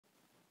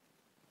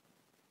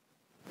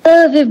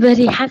Hello,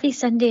 everybody. Happy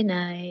Sunday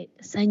night.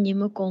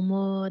 Sanyimu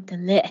komo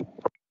dale.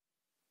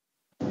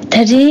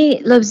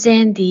 Today,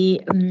 lobzen di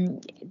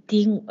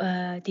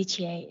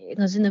chie.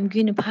 Ngazu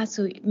namgyu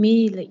pasu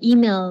mail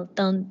email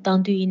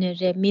down do in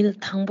a mail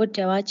tangbo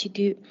jawa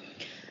chidu.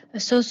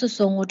 So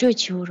ngojo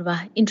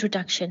chiurwa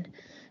introduction.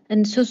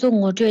 And so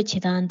ngojo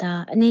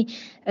chidanda. Ani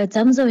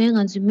zamzo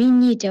ngazu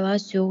mini jawa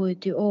syo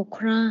du o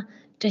kura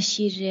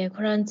dashi re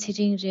kuran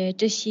tsiring re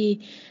dashi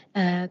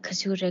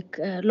kasure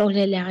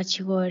logle la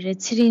chigo re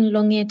tsiring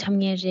longye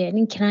tamye re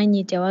nin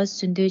kinani dewa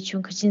sunde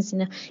chung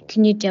kachinsina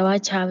kini dewa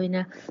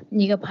chawina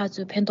niga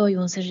pazu pendo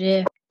yongse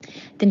re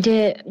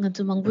dende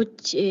ngatu mangbu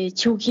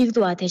chiuki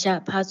do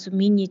atesha pazu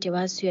mini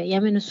dewa suya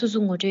yamen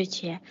susu ngoje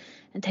che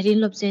tarin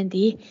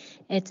lobzendi.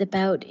 It's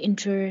about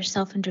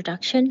self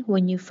introduction.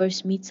 When you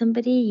first meet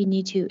somebody, you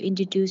need to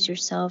introduce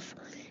yourself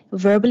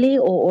verbally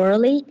or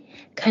orally.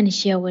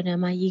 Kanishia wana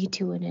ma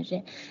yigiti wana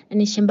re.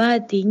 And shimba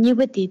di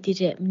niwa di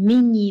re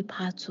mini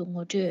patsu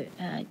ngoju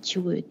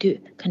chiwu du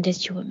kandes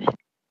chiwu.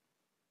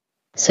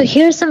 So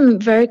here are some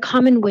very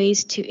common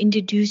ways to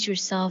introduce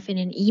yourself in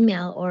an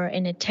email or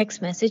in a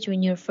text message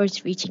when you're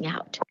first reaching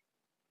out.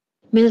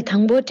 Mail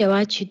tangbo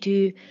dewa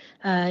chidu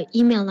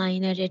email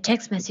line re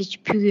text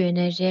message pyu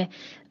re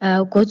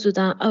go to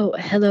the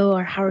hello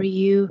or how are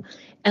you.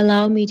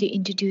 Allow me to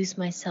introduce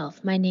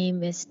myself. My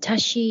name is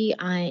Tashi.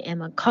 I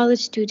am a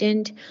college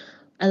student.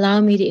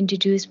 Allow me to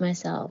introduce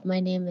myself. My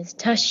name is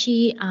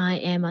Tashi. I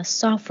am a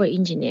software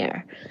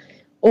engineer.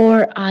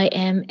 Or I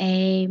am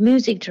a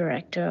music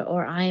director.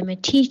 Or I am a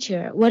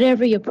teacher.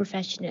 Whatever your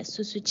profession is.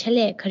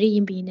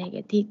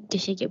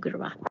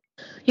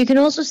 You can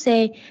also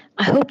say,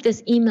 I hope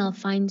this email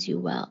finds you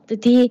well.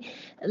 The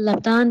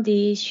labdan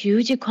the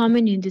huge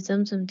comment in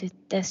the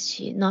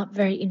that's not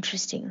very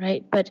interesting,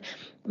 right? But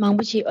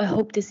mangbuchi, I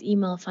hope this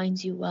email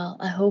finds you well.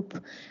 I hope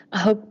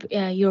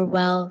you're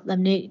well.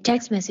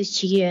 Text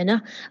message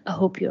I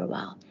hope you're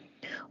well.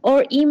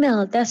 Or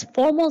email, that's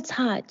formal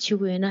touch.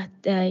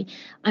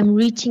 I'm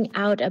reaching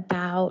out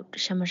about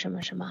shama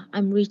shama shama.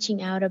 I'm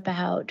reaching out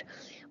about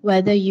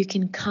whether you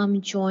can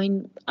come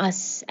join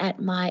us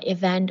at my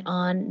event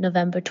on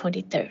November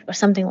 23rd or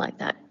something like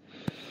that.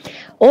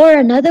 Or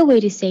another way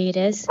to say it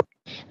is,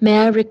 may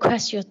I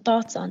request your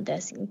thoughts on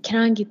this? May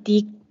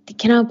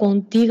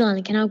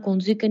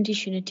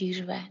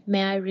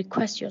I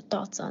request your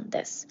thoughts on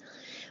this?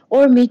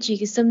 Or I'm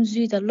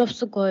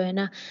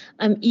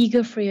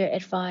eager for your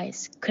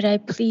advice. Could I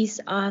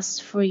please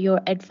ask for your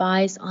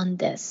advice on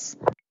this?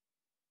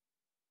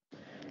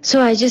 So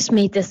I just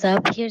made this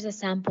up. Here's a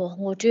sample.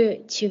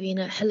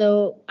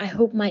 Hello, I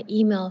hope my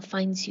email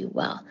finds you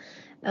well.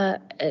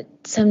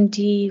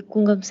 Samdi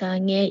kungamsa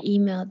nge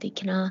email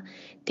dikina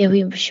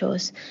dewim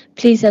shows.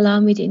 Please allow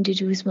me to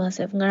introduce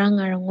myself. My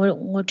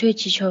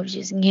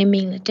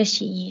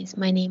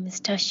name is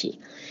Tashi.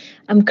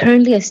 I'm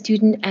currently a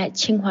student at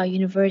Tsinghua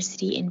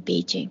University in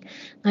Beijing.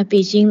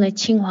 Beijing la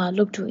Tsinghua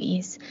luktu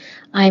is.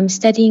 I'm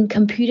studying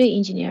computer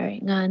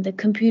engineering and the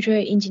computer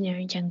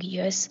engineering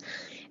years.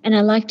 And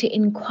I'd like to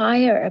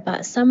inquire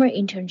about summer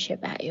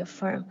internship at your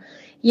firm.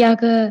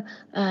 Yaga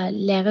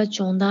lega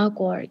jonda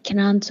gor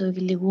kenanzo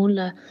ligun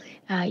la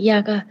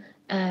yaga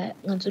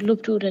nganzo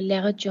luktu la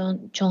lega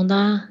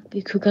jonda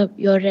bikuga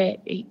yore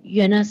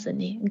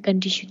yonasani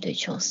kandishu de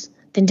chons.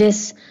 Then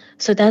this,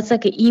 so that's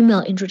like an email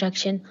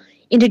introduction,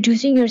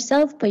 introducing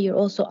yourself, but you're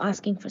also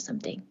asking for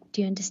something.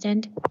 Do you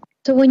understand?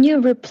 So when you're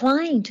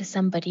replying to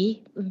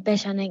somebody, then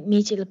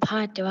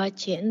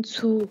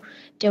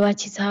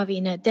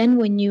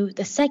when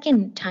the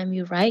second time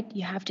you write,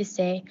 you have to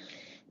say,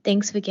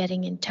 thanks for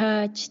getting in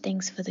touch,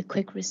 thanks for the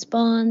quick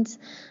response,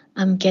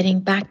 I'm getting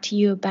back to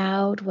you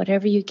about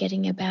whatever you're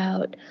getting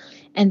about,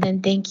 and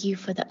then thank you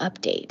for the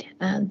update.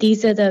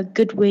 These are the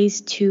good ways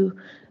to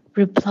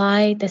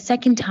reply the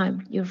second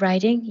time you're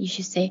writing. You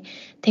should say,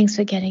 thanks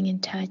for getting in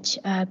touch,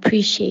 I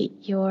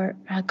appreciate your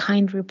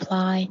kind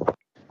reply.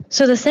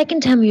 So the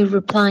second time you're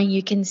replying,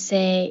 you can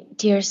say,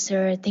 dear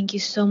sir, thank you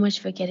so much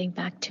for getting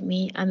back to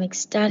me. I'm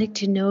ecstatic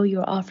to know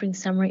you're offering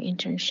summer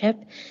internship.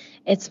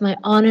 It's my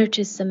honor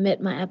to submit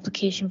my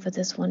application for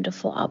this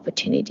wonderful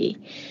opportunity.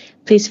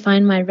 Please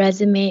find my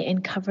resume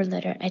and cover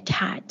letter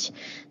attached.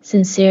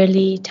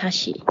 Sincerely,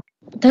 Tashi.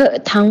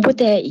 The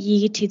tangbote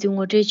yigi tidu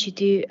ngode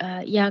chidu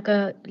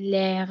yaga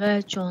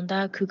lega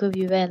jonda kuga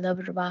viwe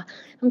labrba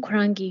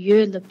nkrangi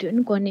yö labdu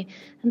ngone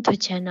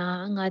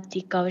ntochana nga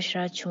di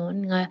kawshra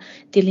chon nga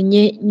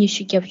dilinye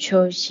nishu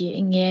gyapcho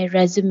chi nge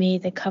resume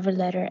the cover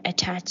letter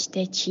attached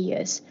de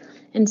chios.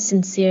 And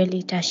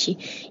sincerely, Tashi.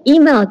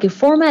 Email ke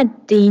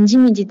format de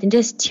injimiji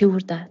dindes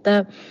tiurda.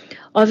 The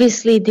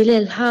obviously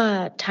dilil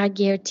ha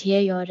tagyer tie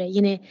yore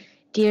yine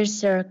dear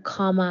sir,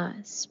 comma,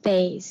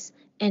 space,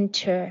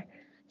 enter,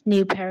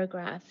 new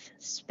paragraph,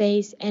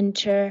 space,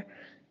 enter,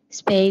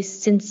 space,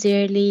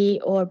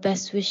 sincerely, or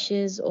best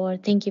wishes, or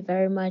thank you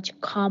very much,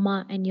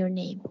 comma, and your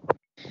name.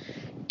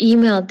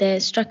 Email, the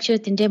structure,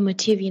 the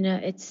motive,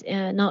 it's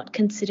not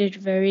considered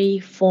very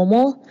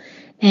formal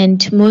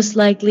and most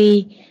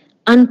likely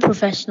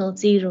unprofessional.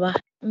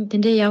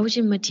 Tende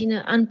yawuji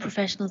matina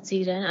unprofessional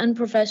zira and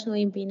unprofessional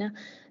imbina,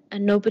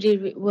 and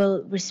nobody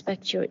will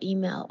respect your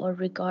email or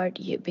regard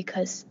you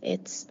because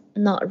it's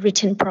not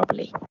written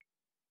properly.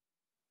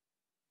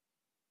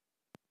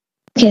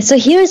 Okay, so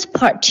here's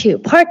part 2.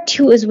 Part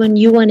 2 is when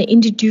you want to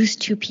introduce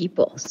two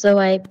people. So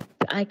I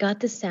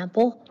got the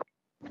sample.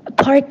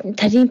 Part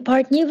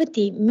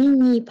nivati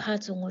mini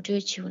parts on order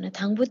chuna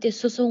tangbu de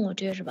soso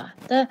order ba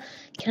the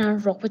can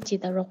rockpati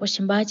the rock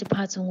shimbaji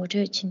parts on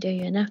order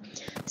chindayana.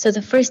 So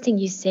the first thing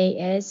you say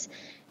is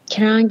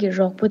Kirangi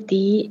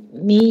rockpati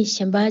mi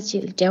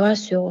shimbaji dewa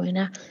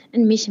suona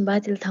and mi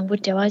shimbaji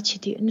tangbu dewa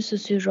chiti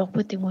unsusu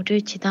rockpati order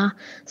chita.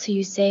 So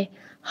you say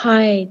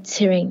hi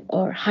Tsering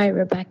or hi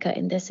Rebecca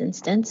in this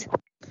instance.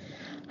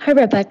 Hi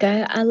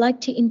Rebecca, I'd like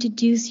to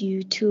introduce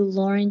you to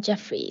Lauren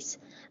Jeffries.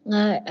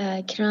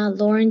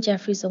 Lauren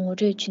Jeffries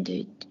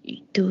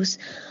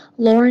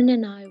Lauren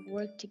and I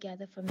worked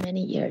together for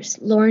many years.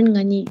 Lauren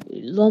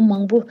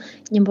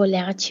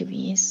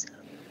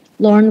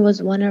Lauren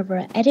was one of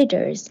our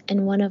editors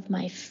and one of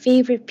my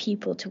favorite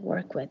people to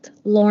work with.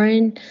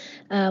 Lauren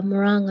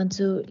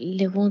Moranganzu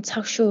Levon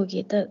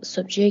Takshogi the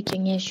subject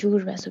and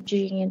Shura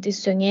subject and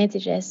this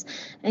res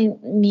and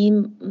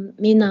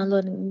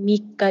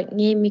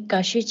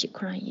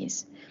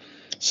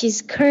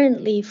she's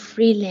currently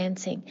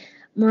freelancing.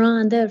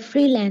 Moranda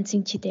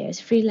freelancing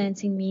chides.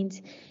 Freelancing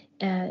means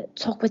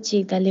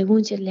talkwachi da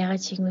legunchi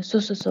lagaching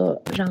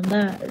so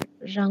randa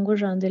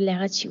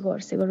lagachi or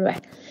segura.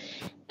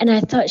 And I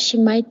thought she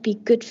might be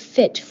good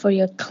fit for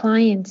your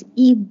client's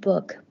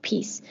ebook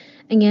piece.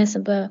 And yes,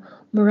 but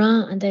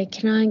Moran and the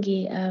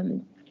Kanangi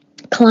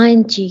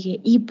client ji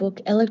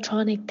ebook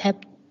electronic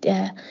type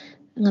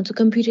ngantu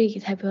computer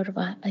type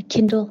a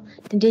Kindle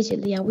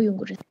digitally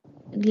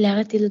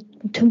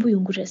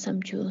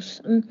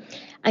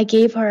I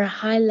gave her a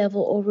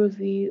high-level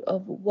overview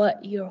of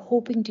what you're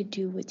hoping to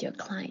do with your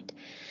client.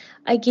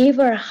 I gave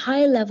her a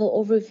high-level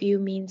overview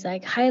means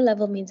like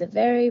high-level means a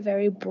very,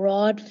 very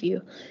broad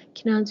view.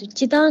 And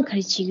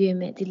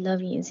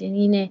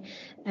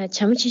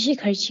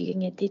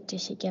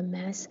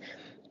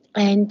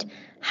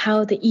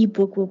how the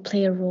ebook will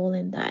play a role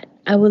in that.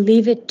 I will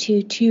leave it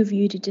to two of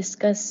you to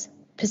discuss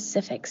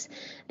specifics.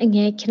 And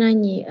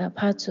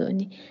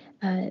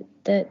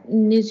the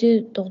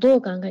nizu dodo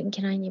ganga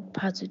kinani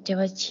pazu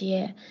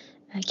dewachi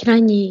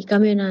kinani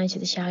gamena the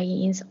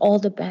shagi is all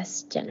the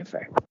best,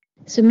 Jennifer.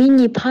 So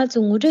mini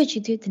pazu ngode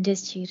chidu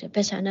tendesi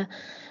beshana.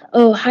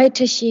 Oh, hi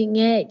Tashi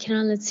nge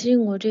kinana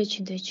tsiring ngode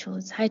chidu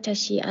chons. Hi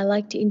Tashi, I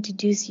like to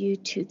introduce you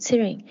to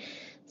Tsiring.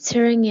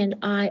 Tsiring and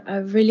I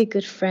are really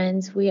good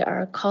friends. We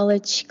are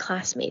college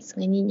classmates.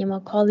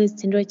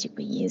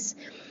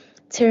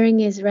 Tsiring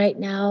is right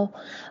now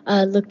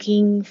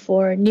looking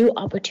for new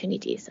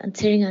opportunities. And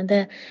Tsiring and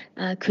the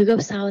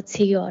Kugab Sao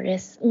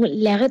Tsigoris,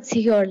 Lagat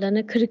Tsior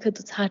Lana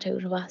Kurikatu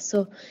Tata.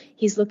 So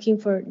he's looking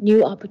for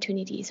new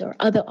opportunities or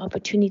other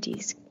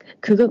opportunities.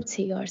 Kugab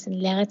Tsigors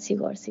and Lagat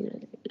Tsigors.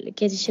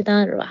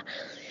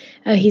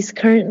 He's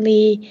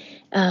currently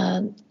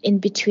in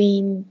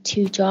between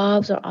two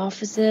jobs or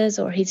offices,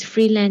 or he's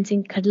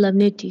freelancing.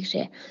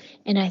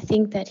 And I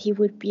think that he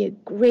would be a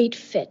great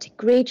fit.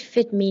 Great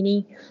fit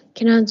meaning,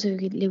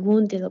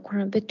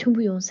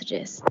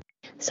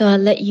 so I'll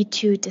let you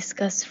two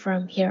discuss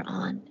from here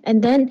on.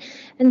 And then,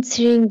 and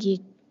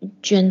Tsiringi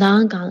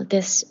Jundangang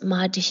this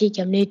Madishi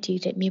community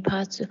that me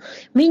pazu.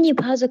 Mini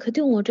pazu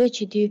kadu ngodo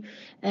chidu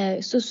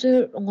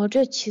susu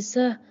ngodo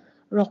chisa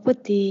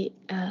rockpati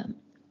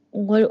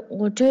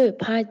ngodo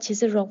pa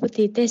chisa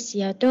rockpati this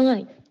ya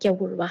donga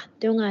gyagurwa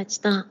donga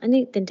chita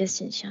ani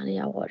tendesin shani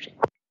ya wore.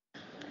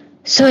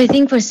 So I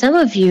think for some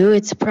of you,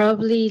 it's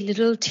probably a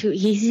little too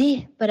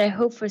easy, but I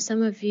hope for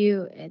some of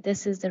you,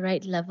 this is the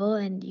right level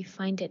and you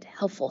find it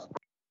helpful.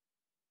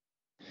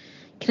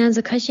 But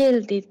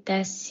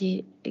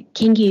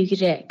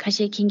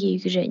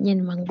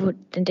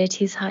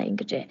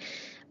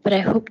I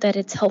hope that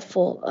it's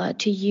helpful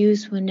to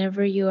use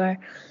whenever you are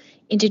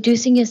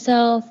introducing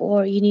yourself,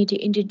 or you need to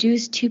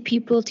introduce two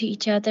people to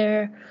each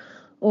other,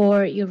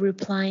 or you're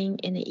replying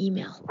in an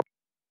email.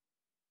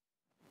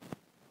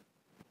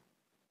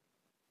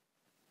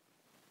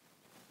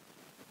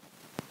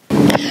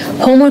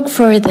 Homework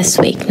for this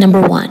week.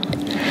 Number 1,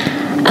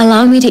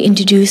 allow me to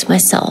introduce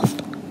myself.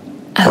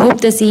 I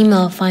hope this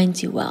email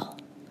finds you well.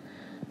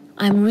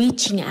 I'm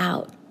reaching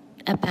out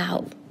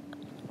about,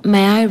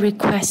 may I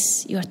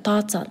request your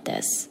thoughts on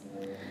this?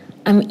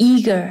 I'm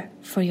eager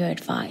for your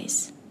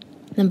advice.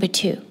 Number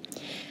 2,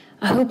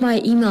 I hope my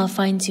email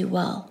finds you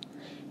well.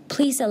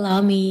 Please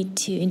allow me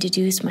to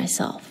introduce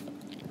myself.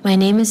 My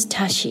name is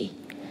Tashi.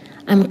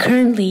 I'm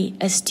currently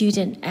a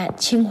student at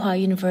Tsinghua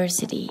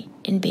University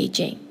in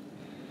Beijing.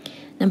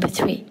 Number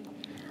 3,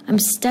 I'm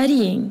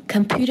studying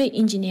computer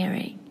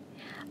engineering.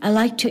 I'd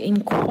like to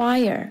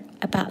inquire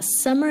about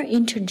summer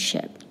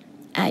internship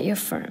at your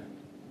firm.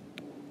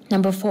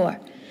 Number 4,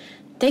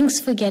 thanks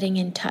for getting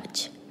in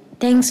touch.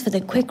 Thanks for the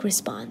quick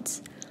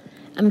response.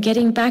 I'm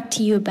getting back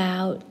to you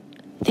about,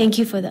 thank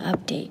you for the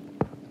update.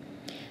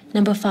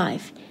 Number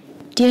 5,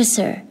 dear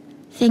sir,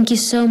 Thank you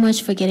so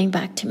much for getting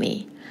back to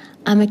me.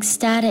 I'm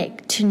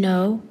ecstatic to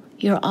know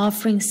you're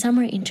offering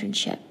summer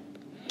internship.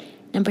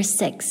 Number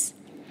 6,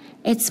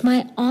 it's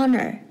my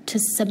honor to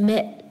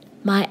submit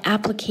my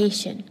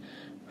application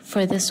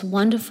for this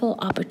wonderful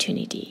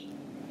opportunity.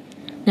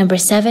 Number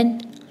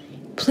 7,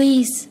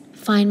 please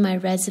find my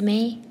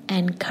resume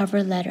and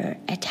cover letter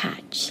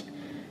attached.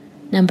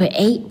 Number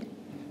 8,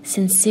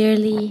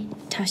 sincerely,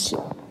 Tashi.